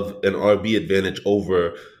much of an RB advantage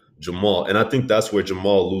over Jamal, and I think that's where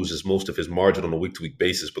Jamal loses most of his margin on a week to week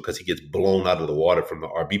basis because he gets blown out of the water from the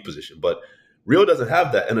RB position. But Rio doesn't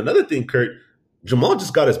have that. And another thing, Kurt, Jamal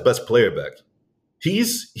just got his best player back.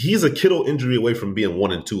 He's a Kittle injury away from being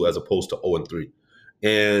 1-2 as opposed to 0-3,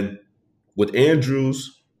 and with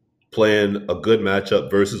Andrews playing a good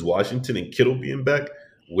matchup versus Washington and Kittle being back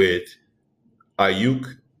with Ayuk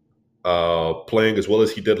playing as well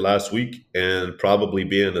as he did last week and probably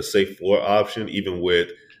being a safe floor option, even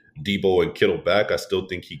with Debo and Kittle back. I still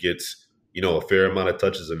think he gets, a fair amount of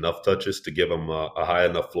touches, enough touches to give him a high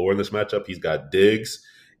enough floor in this matchup. He's got Diggs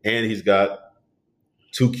and he's got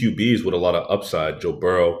two QBs with a lot of upside. Joe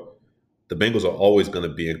Burrow. The Bengals are always going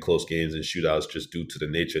to be in close games and shootouts just due to the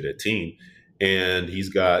nature of their team. And he's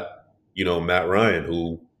got, Matt Ryan,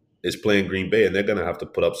 who is playing Green Bay, and they're going to have to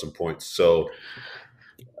put up some points. So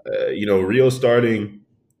Rio starting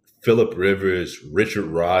Phillip Rivers, Richard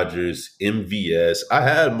Rodgers, MVS. I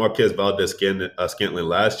had Marquez Scantling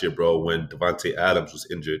last year, bro, when Devontae Adams was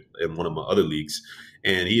injured in one of my other leagues,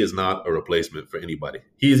 and he is not a replacement for anybody.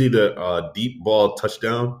 He's either a deep ball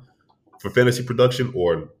touchdown for fantasy production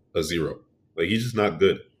or a zero. Like he's just not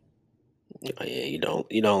good. Oh, yeah, you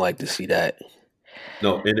don't like to see that.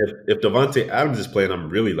 No, and if Devontae Adams is playing, I'm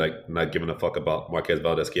really like not giving a fuck about Marquez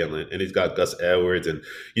Valdez Scantling. And he's got Gus Edwards, and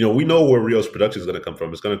we know where Rio's production is going to come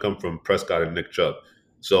from. It's going to come from Prescott and Nick Chubb.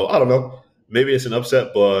 So I don't know. Maybe it's an upset,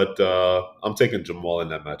 but I'm taking Jamal in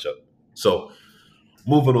that matchup. So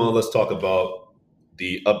moving on, let's talk about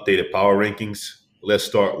the updated power rankings. Let's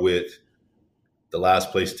start with the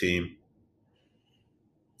last place team,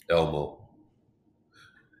 Elmo.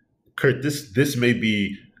 Kurt, this may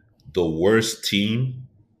be the worst team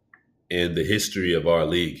in the history of our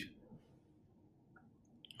league.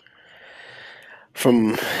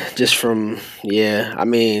 From yeah, I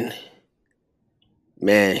mean,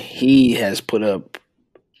 man, he has put up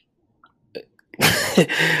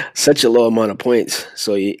such a low amount of points,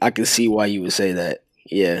 so I can see why you would say that.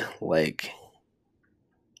 Yeah, like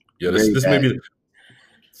Yeah, very this may bad. be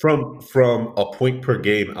from a point per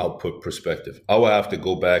game output perspective. I will have to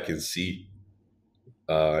go back and see,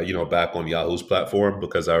 back on Yahoo's platform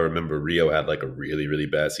because I remember Rio had like a really really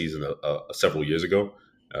bad season several years ago,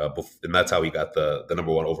 and that's how he got the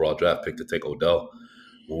number one overall draft pick to take Odell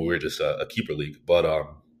when we were just a keeper league. But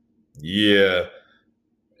yeah,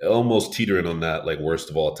 almost teetering on that like worst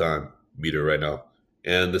of all time meter right now.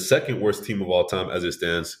 And the second worst team of all time, as it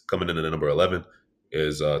stands, coming in at number 11,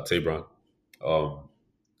 is Tabron. Um,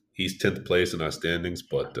 he's 10th place in our standings,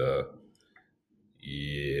 but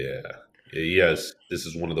yeah, yes, this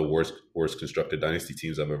is one of the worst constructed dynasty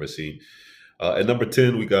teams I've ever seen. At number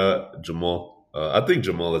 10, we got Jamal. I think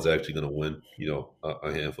Jamal is actually going to win,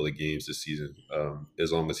 a handful of games this season,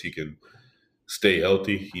 as long as he can stay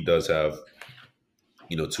healthy. He does have,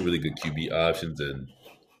 two really good QB options, and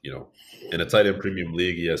you know, in a tight end premium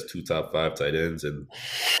league, he has two top five tight ends, and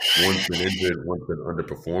one's been injured, one's been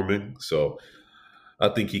underperforming. So I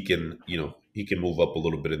think he can, he can move up a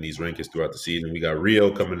little bit in these rankings throughout the season. We got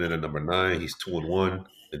Rio coming in at number 9. He's 2-1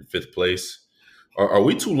 in fifth place. Are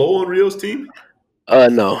we too low on Rio's team?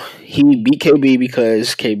 No, he beat KB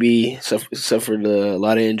because KB suffered a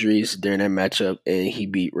lot of injuries during that matchup, and he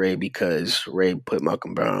beat Ray because Ray put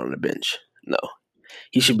Malcolm Brown on the bench. No,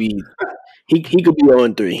 he should be. He could be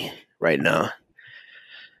 0-3 right now.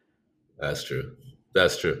 That's true.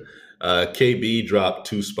 That's true. KB dropped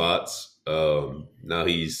 2 spots. Now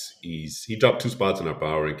he dropped 2 spots in our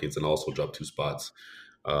power rankings and also dropped 2 spots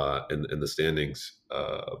in the standings.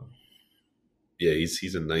 Yeah,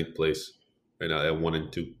 he's in ninth place right now at 1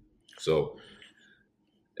 and 2. So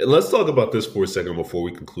let's talk about this for a second before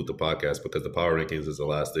we conclude the podcast because the power rankings is the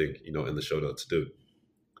last thing in the show notes, dude.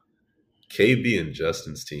 KB and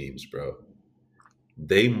Justin's teams, bro,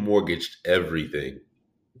 they mortgaged everything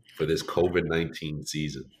for this COVID-19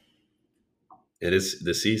 season. And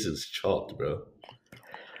the season's chalked, bro.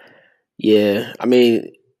 Yeah, I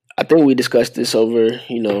mean, I think we discussed this over,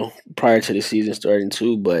 prior to the season starting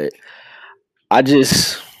too. But I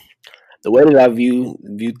just the way that I view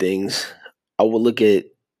things, I would look at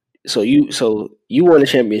so you won the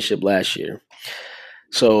championship last year.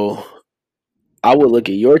 So I would look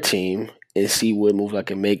at your team and see what moves I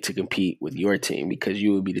can make to compete with your team because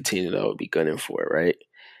you would be the team that I would be gunning for, right?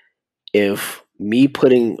 If me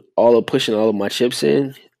pushing all of my chips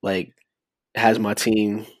in, like has my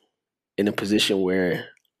team in a position where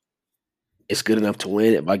it's good enough to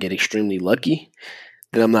win, if I get extremely lucky,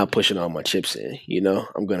 then I'm not pushing all my chips in.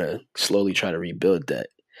 I'm gonna slowly try to rebuild that.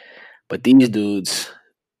 But these dudes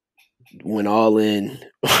went all in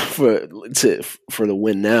for for the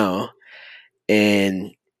win now,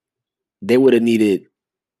 and they would have needed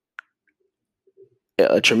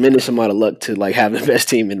a tremendous amount of luck to like have the best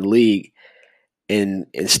team in the league, and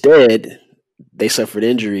instead they suffered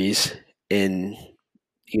injuries, and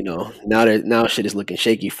now shit is looking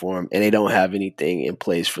shaky for them, and they don't have anything in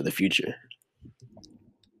place for the future.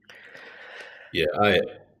 Yeah,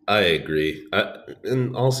 I agree.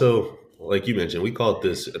 And also, like you mentioned, we called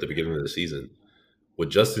this at the beginning of the season with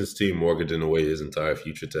Justin's team mortgaging away his entire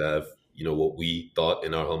future to have what we thought,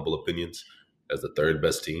 in our humble opinions, as the third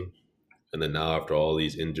best team. And then now, after all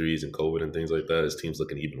these injuries and COVID and things like that, his team's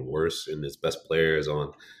looking even worse, and his best player is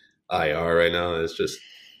on IR right now. It's just,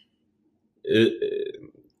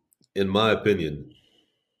 in my opinion,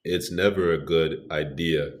 it's never a good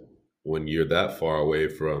idea when you're that far away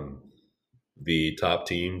from the top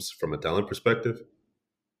teams from a talent perspective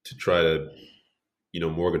to try to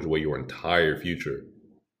mortgage away your entire future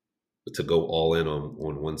to go all in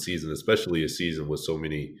on one season, especially a season with so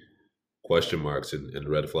many question marks and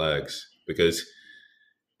red flags. Because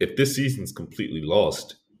if this season's completely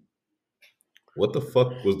lost, what the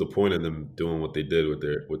fuck was the point of them doing what they did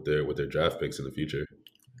with their draft picks in the future?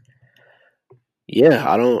 Yeah,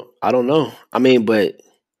 I don't know. I mean, but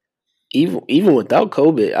even without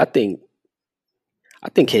COVID, I think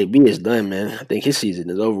KB is done, man. I think his season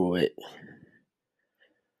is over with.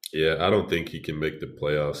 Yeah, I don't think he can make the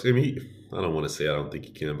playoffs. I mean, I don't want to say I don't think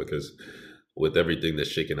he can because with everything that's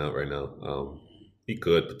shaking out right now, he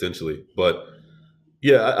could potentially. But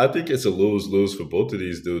yeah, I think it's a lose lose for both of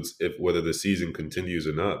these dudes if whether the season continues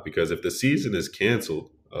or not. Because if the season is canceled,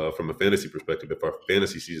 from a fantasy perspective, if our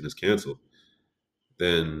fantasy season is canceled,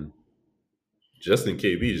 then Justin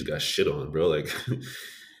KB just got shit on, bro. Like,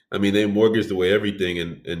 I mean, they mortgaged away everything,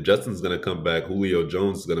 and Justin's gonna come back. Julio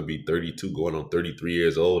Jones is gonna be 32, going on 33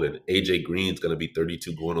 years old, and AJ Green's gonna be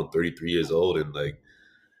 32, going on 33 years old, and like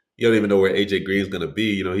you don't even know where AJ Green's gonna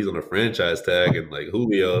be. He's on a franchise tag, and like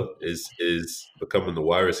Julio is becoming the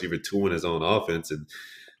wide receiver 2 in his own offense, and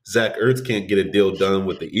Zach Ertz can't get a deal done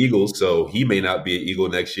with the Eagles, so he may not be an Eagle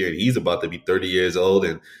next year, and he's about to be 30 years old,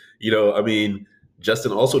 and I mean,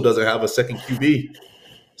 Justin also doesn't have a second QB.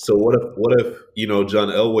 So what if John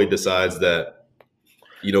Elway decides that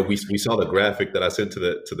we saw the graphic that I sent to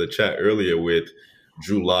the chat earlier with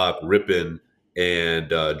Drew Lock, Rippin, and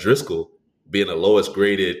Driscoll being the lowest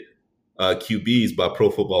graded QBs by Pro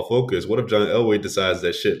Football Focus. What if John Elway decides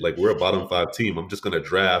that shit, like, we're a bottom 5 team, I'm just going to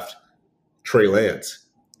draft Trey Lance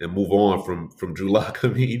and move on from Drew Lock? I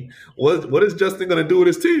mean, what is Justin going to do with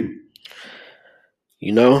his team?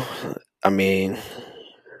 You know, I mean,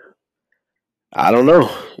 I don't know.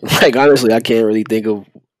 Like honestly, I can't really think of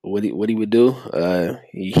what he would do.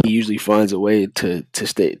 He usually finds a way to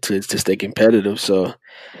stay competitive. So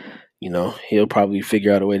he'll probably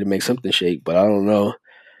figure out a way to make something shake. But I don't know.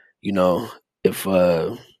 You know if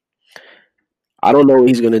I don't know what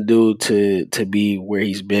he's gonna do to be where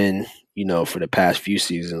he's been. For the past few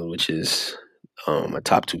seasons, which is a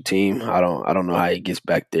top 2 team. I don't know how he gets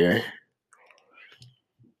back there.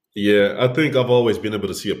 Yeah, I think I've always been able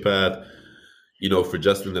to see a path, for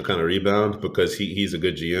Justin to kind of rebound because he's a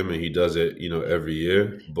good GM and he does it, every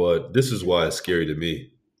year. But this is why it's scary to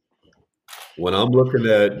me. When I'm looking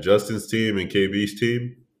at Justin's team and KB's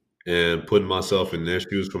team and putting myself in their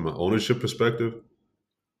shoes from an ownership perspective,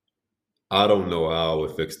 I don't know how I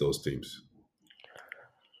would fix those teams.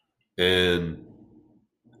 And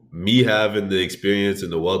me having the experience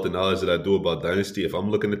and the wealth and knowledge that I do about Dynasty, if I'm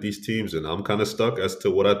looking at these teams and I'm kind of stuck as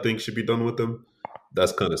to what I think should be done with them,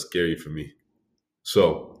 that's kind of scary for me.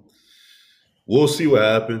 So we'll see what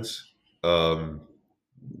happens. Um,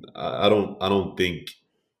 I don't think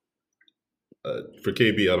for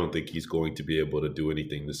KB, I don't think he's going to be able to do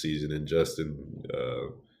anything this season. And Justin,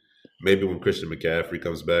 maybe when Christian McCaffrey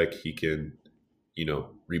comes back, he can,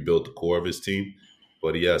 rebuild the core of his team.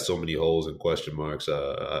 But he has so many holes and question marks.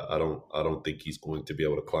 I don't think he's going to be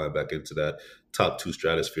able to climb back into that top two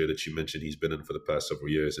stratosphere that you mentioned he's been in for the past several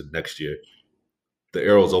years. And next year, the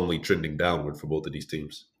arrow's only trending downward for both of these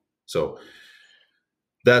teams. So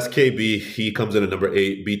that's KB. He comes in at number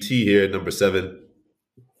 8. BT here at number 7.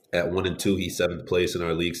 At 1 and 2, he's seventh place in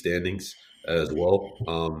our league standings as well.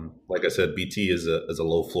 Like I said, BT is a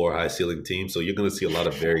low floor, high ceiling team, so you're going to see a lot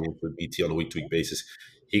of variance with BT on a week to week basis.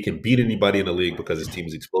 He can beat anybody in the league because his team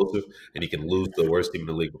is explosive, and he can lose the worst team in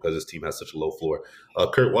the league because his team has such a low floor.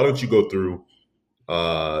 Kurt, why don't you go through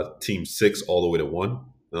team 6 all the way to 1?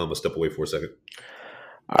 I'll step away for a second.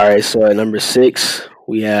 All right, so at number 6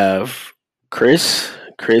 we have Chris.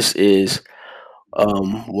 Chris is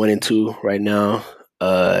 1 and 2 right now.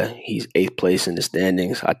 He's 8th place in the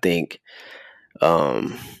standings. I think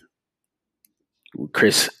um,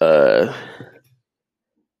 Chris has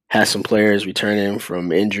some players returning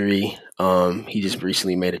from injury. He just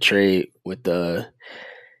recently made a trade with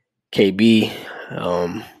KB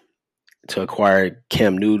to acquire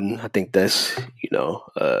Cam Newton. I think that's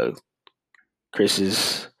Chris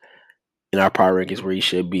is in our power rankings where he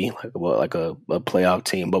should be, like a playoff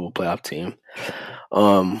team, bubble playoff team.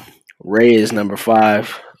 Um, Ray is number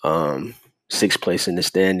 5, 6th place in the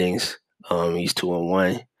standings. He's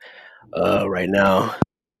 2-1 right now.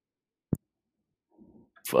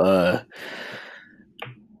 Uh,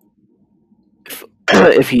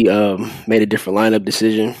 if he made a different lineup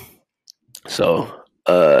decision, so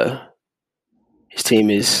his team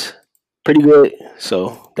is pretty good.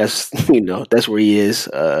 So that's that's where he is.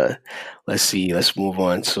 Let's see. Let's move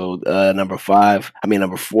on. So number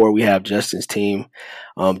 4, we have Justin's team.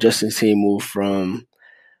 Justin's team moved from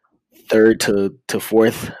third to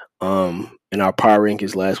fourth in our power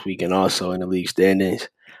rankings last week, and also in the league standings.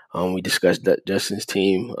 We discussed that Justin's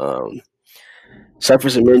team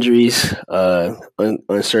suffered some injuries,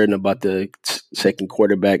 uncertain about the second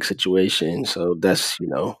quarterback situation. So that's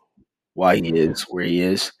why he is where he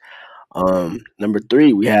is. Number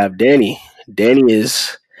 3, we have Danny. Danny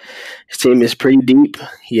is his team is pretty deep.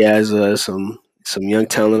 He has some young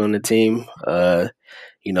talent on the team. I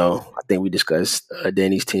think we discussed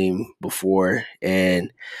Danny's team before,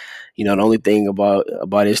 and the only thing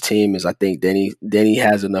about his team is I think Danny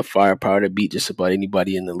has enough firepower to beat just about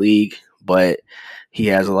anybody in the league, but he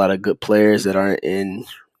has a lot of good players that aren't in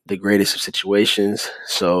the greatest of situations.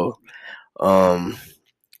 So, um,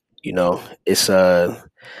 it's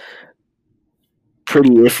pretty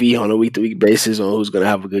iffy on a week to week basis on who's going to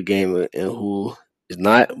have a good game and who is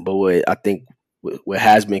not. But what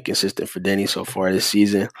has been consistent for Denny so far this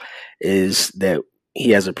season is that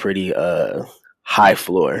he has a pretty high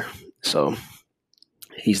floor. So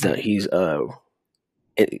that's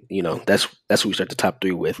who we start the top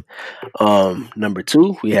 3 with. Number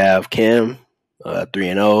 2, we have Cam,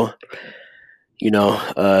 3-0.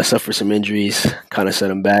 Suffered some injuries, kind of set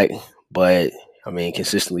him back, but I mean,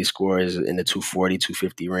 consistently scores in the 240,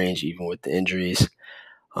 250 range, even with the injuries.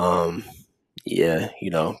 Um, yeah,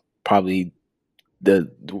 probably the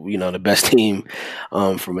best team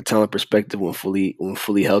from a talent perspective when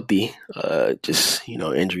fully healthy. Just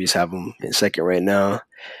injuries have them in second right now.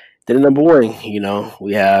 Then at number 1,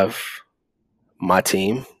 we have my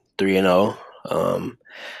team, 3-0.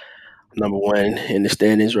 Number 1 in the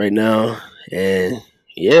standings right now, and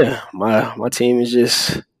yeah, my team is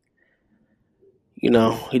just he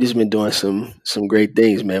just been doing some great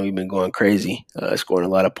things, man. We've been going crazy, scoring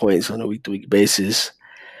a lot of points on a week to week basis.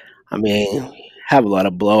 I mean, have a lot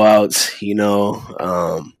of blowouts.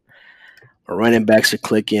 My running backs are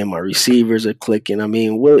clicking, my receivers are clicking. I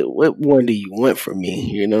mean, what more do you want from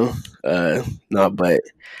me? No, but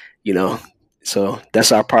you know, so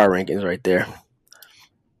that's our power rankings right there.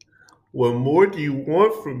 What more do you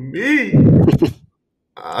want from me?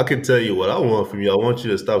 I can tell you what I want from you. I want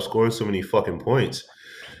you to stop scoring so many fucking points.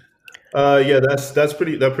 Yeah,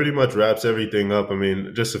 that pretty much wraps everything up. I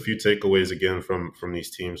mean, just a few takeaways again from these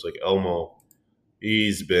teams like Elmo.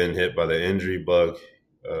 He's been hit by the injury bug.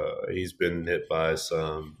 He's been hit by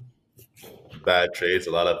some bad trades.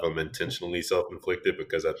 A lot of them intentionally self inflicted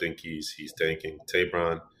because I think he's tanking.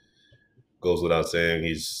 Tabron goes without saying.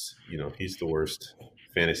 He's the worst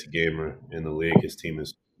fantasy gamer in the league. His team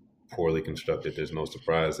is poorly constructed. There's no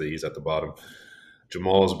surprise that he's at the bottom.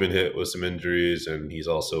 Jamal's been hit with some injuries, and he's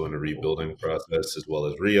also in a rebuilding process, as well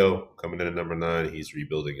as Rio coming in at number 9. He's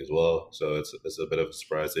rebuilding as well, so it's a bit of a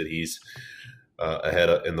surprise that he's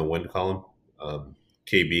in the win column.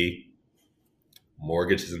 KB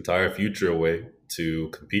mortgaged his entire future away to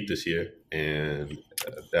compete this year, and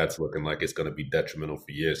that's looking like it's going to be detrimental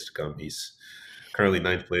for years to come. He's currently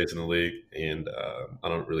ninth place in the league, and I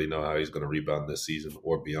don't really know how he's going to rebound this season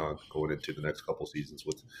or beyond going into the next couple seasons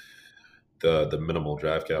with the minimal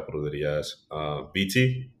draft capital that he has.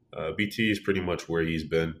 BT is pretty much where he's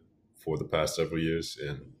been for the past several years,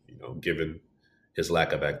 and given his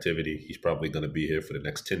lack of activity, he's probably going to be here for the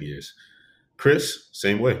next 10 years. Chris,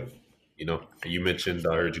 same way. You mentioned,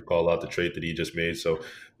 I heard you call out the trade that he just made. So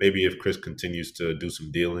maybe if Chris continues to do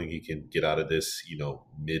some dealing, he can get out of this,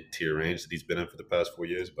 mid-tier range that he's been in for the past 4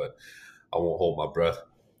 years. But I won't hold my breath.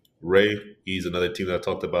 Ray, he's another team that I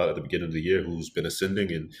talked about at the beginning of the year who's been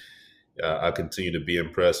ascending, and I continue to be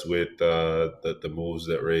impressed with the moves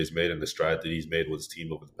that Ray's made and the stride that he's made with his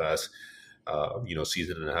team over the past,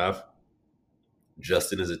 season and a half.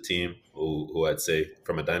 Justin is a team who I'd say,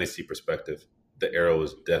 from a dynasty perspective, the arrow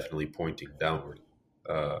is definitely pointing downward.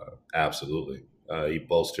 Absolutely. He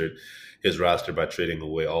bolstered his roster by trading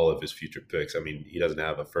away all of his future picks. I mean, he doesn't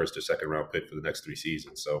have a first or second round pick for the next 3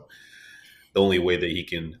 seasons. So the only way that he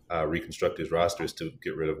can reconstruct his roster is to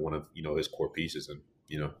get rid of one of his core pieces, and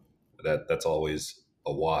that's always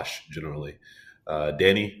a wash generally.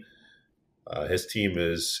 Danny, his team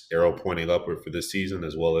is arrow pointing upward for this season,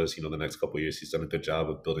 as well as the next couple of years. He's done a good job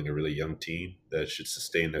of building a really young team that should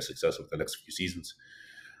sustain their success over the next few seasons.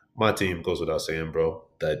 My team goes without saying, bro.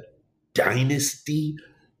 The Dynasty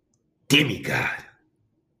Demigod.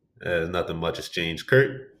 Nothing much has changed.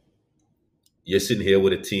 Kurt, you're sitting here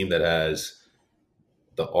with a team that has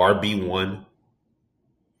the RB1,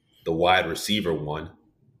 the wide receiver 1,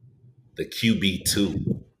 the QB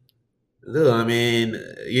 2. I mean,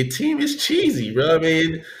 your team is cheesy, bro. I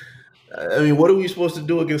mean, what are we supposed to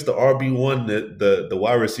do against the RB1, the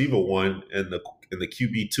wide receiver 1, and the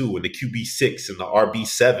QB 2, and the QB 6, and the RB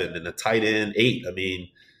 7, and the tight end 8? I mean,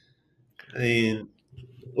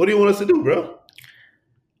 what do you want us to do, bro?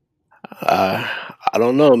 Uh, I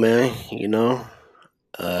don't know, man.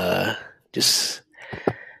 Uh, just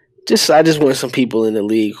I just want some people in the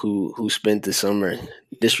league who spent the summer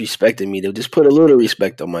disrespecting me to just put a little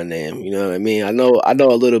respect on my name. You know what I mean? I know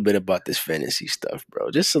a little bit about this fantasy stuff,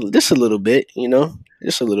 bro. Just a little bit,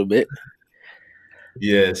 just a little bit.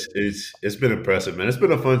 Yes, it's been impressive, man. It's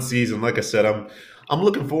been a fun season. Like I said, I'm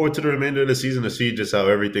looking forward to the remainder of the season to see just how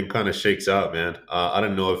everything kind of shakes out, man. I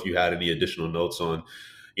don't know if you had any additional notes on,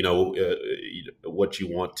 what you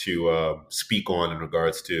want to speak on in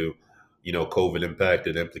regards to, COVID impact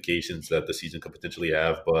and implications that the season could potentially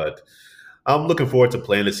have, but I'm looking forward to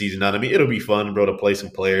playing the season out. I mean, it'll be fun, bro, to play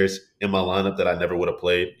some players in my lineup that I never would have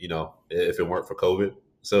played, if it weren't for COVID.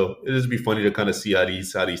 So it'll just be funny to kind of see how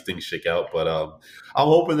these things shake out. But I'm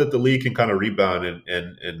hoping that the league can kind of rebound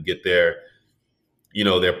and get their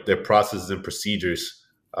processes and procedures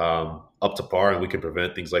up to par, and we can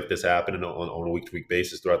prevent things like this happening on a week to week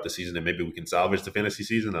basis throughout the season, and maybe we can salvage the fantasy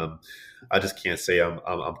season. I just can't say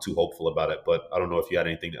I'm too hopeful about it, but I don't know if you had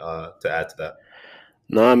anything to add to that.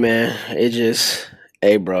 Nah, man.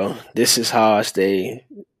 Hey, bro. This is how I stay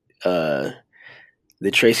uh,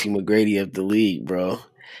 the Tracy McGrady of the league, bro.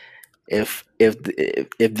 If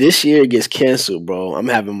this year gets canceled, bro, I'm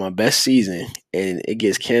having my best season, and it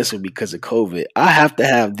gets canceled because of COVID. I have to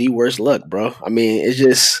have the worst luck, bro. I mean,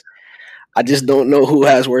 I just don't know who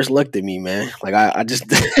has worse luck than me, man. Like I just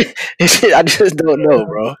I just don't know,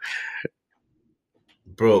 bro.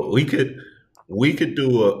 Bro, we could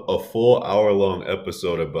do a full hour long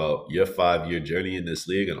episode about your 5 year journey in this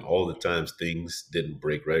league and all the times things didn't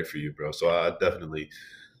break right for you, bro. So I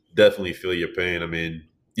definitely feel your pain. I mean,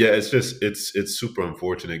 yeah, it's super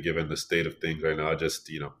unfortunate given the state of things right now.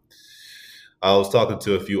 I was talking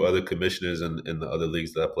to a few other commissioners in the other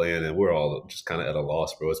leagues that I play in, and we're all just kind of at a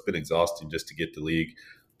loss, bro. It's been exhausting just to get the league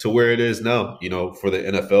to where it is now, for the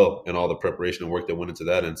NFL and all the preparation and work that went into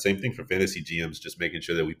that. And same thing for fantasy GMs, just making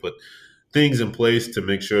sure that we put things in place to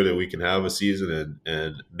make sure that we can have a season,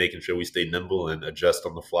 and making sure we stay nimble and adjust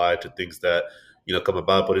on the fly to things that, come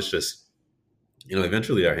about. But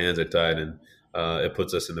eventually our hands are tied, and it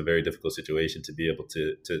puts us in a very difficult situation to be able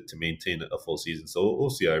to maintain a full season. So we'll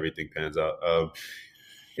see how everything pans out.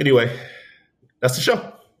 Anyway, that's the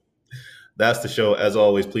show. That's the show. As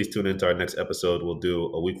always, please tune into our next episode. We'll do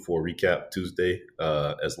a week 4 recap Tuesday,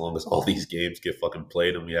 as long as all these games get fucking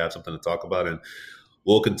played and we have something to talk about. And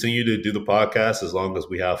we'll continue to do the podcast as long as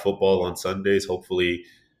we have football on Sundays. Hopefully,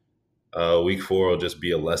 week 4 will just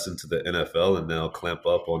be a lesson to the NFL, and they'll clamp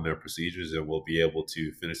up on their procedures, and we'll be able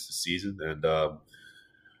to finish the season. And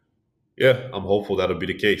yeah, I'm hopeful that'll be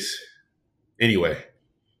the case. Anyway,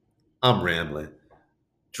 I'm rambling.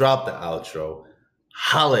 Drop the outro.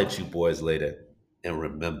 Holla at you boys later. And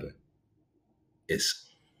remember,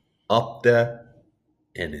 it's up there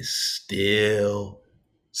and it's still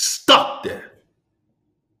stuck there.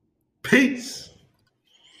 Peace.